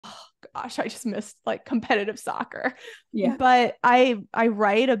gosh, I just missed like competitive soccer. Yeah. But I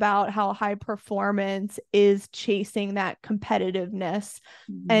write about how high performance is chasing that competitiveness.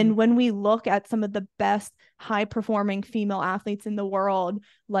 Mhm. And when we look at some of the best high performing female athletes in the world,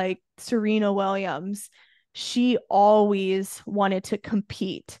 like Serena Williams, she always wanted to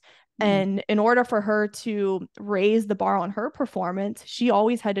compete. Mhm. And in order for her to raise the bar on her performance, she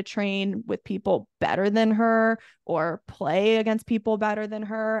always had to train with people better than her or play against people better than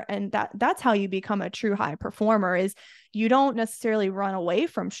her. And that's how you become a true high performer is you don't necessarily run away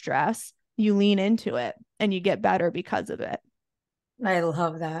from stress. You lean into it and you get better because of it. I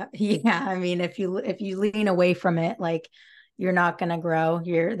love that. Yeah. I mean, if you lean away from it, like you're not going to grow.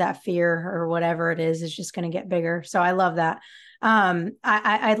 That fear or whatever it is just going to get bigger. So I love that.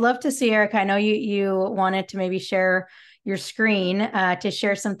 I'd love to see, Eric. I know you wanted to maybe share your screen to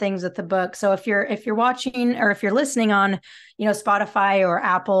share some things with the book. So if you're watching or if you're listening on, Spotify or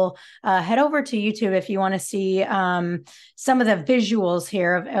Apple, head over to YouTube if you want to see some of the visuals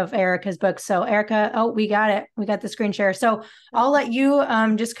here of Erica's book. So Erica, oh, we got it. We got the screen share. So I'll let you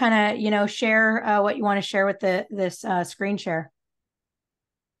just kind of, share what you want to share with this screen share.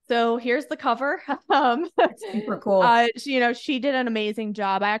 So here's the cover. It's super cool. She did an amazing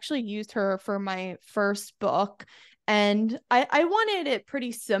job. I actually used her for my first book, and I wanted it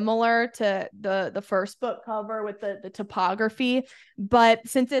pretty similar to the first book cover with the topography. But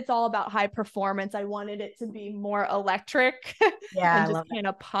since it's all about high performance, I wanted it to be more electric Yeah, and I just love it. kind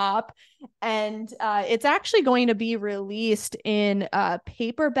of pop. And it's actually going to be released in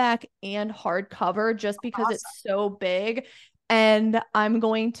paperback and hardcover just because Awesome. it's so big. And I'm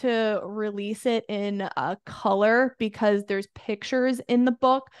going to release it in color because there's pictures in the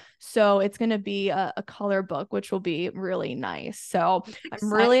book. So it's going to be a color book, which will be really nice. So It's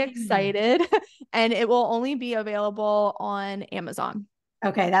I'm really exciting. excited. And it will only be available on Amazon.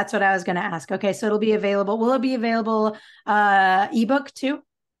 Okay, that's what I was going to ask. Okay, so it'll be available. Will it be available ebook too?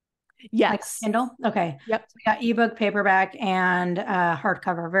 Like Yes. Kindle? Okay. Yep. So we got ebook, paperback, and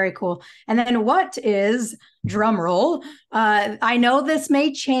hardcover. Very cool. And then what is drum roll? I know this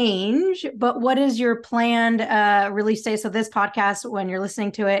may change, but what is your planned release date? So this podcast, when you're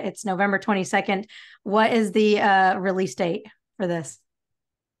listening to it, it's November 22nd. What is the release date for this?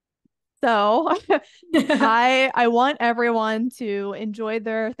 So I want everyone to enjoy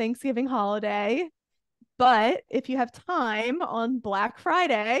their Thanksgiving holiday. But if you have time on Black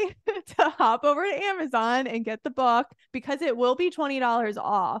Friday to hop over to Amazon and get the book, because it will be $20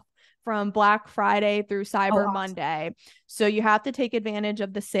 off from Black Friday through Oh, Cyber awesome. Monday. So you have to take advantage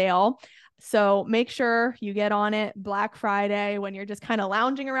of the sale. So make sure you get on it Black Friday when you're just kind of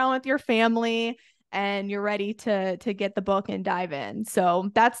lounging around with your family and you're ready to get the book and dive in.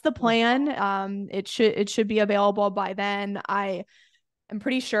 So that's the plan. It should be available by then. I'm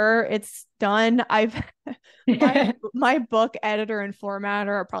pretty sure it's done. I've my book editor and formatter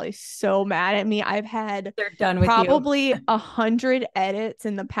are probably so mad at me. I've had They're done with you. probably 100 edits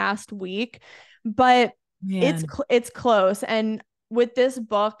in the past week, but Man. it's close. And with this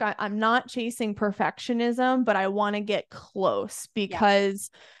book, I'm not chasing perfectionism, but I want to get close Yeah. because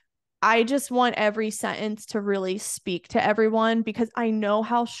I just want every sentence to really speak to everyone because I know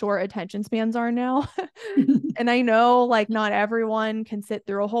how short attention spans are now. And I know like not everyone can sit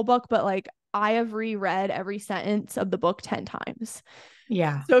through a whole book, but like I have reread every sentence of the book 10 times.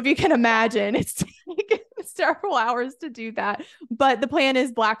 Yeah. So if you can imagine, it's taken several hours to do that. But the plan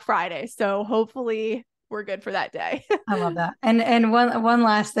is Black Friday. So hopefully we're good for that day. I love that. And one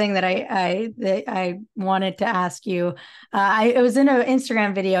last thing that I wanted to ask you. It was in an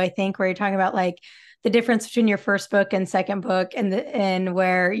Instagram video, I think, where you're talking about like the difference between your first book and second book, and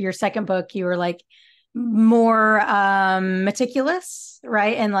where your second book you were like more meticulous,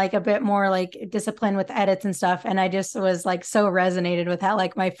 right? And like a bit more like disciplined with edits and stuff. And I just was like so resonated with that.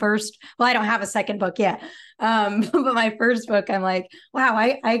 Like my first, well, I don't have a second book yet. But my first book, I'm like, wow,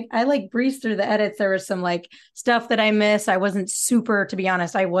 I like breezed through the edits. There was some like stuff that I missed. I wasn't super, to be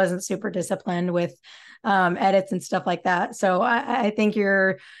honest, I wasn't super disciplined with edits and stuff like that. So I think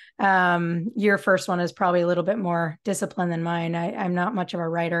your first one is probably a little bit more disciplined than mine. I'm not much of a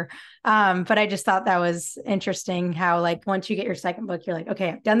writer. But I just thought that was interesting how like once you get your second book, you're like, okay,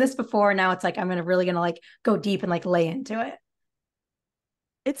 I've done this before. Now it's like I'm gonna like go deep and like lay into it.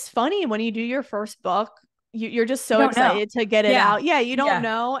 It's funny when you do your first book, you're just You so don't know. excited to get it Yeah. out. Yeah, you don't Yeah.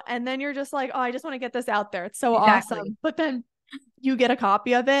 know. And then you're just like, oh, I just want to get this out there. It's so Exactly. awesome. But then you get a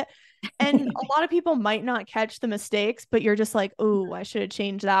copy of it. And a lot of people might not catch the mistakes, but you're just like, oh, I should have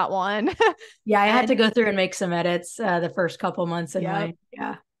changed that one. Yeah, I had to And go through and make some edits the first couple months in yeah, mine.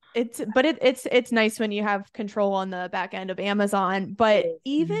 Yeah. it's nice when you have control on the back end of Amazon. It But is. Mhm.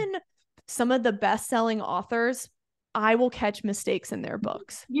 even some of the best-selling authors, I will catch mistakes in their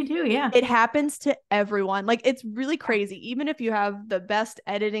books. You do, yeah. It happens to everyone. Like, it's really crazy. Even if you have the best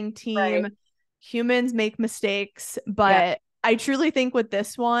editing team, Right. humans make mistakes. But Yeah. I truly think with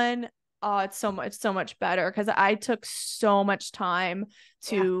this one, oh, it's so much better because I took so much time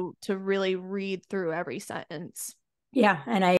to really read through every sentence. Yeah. And I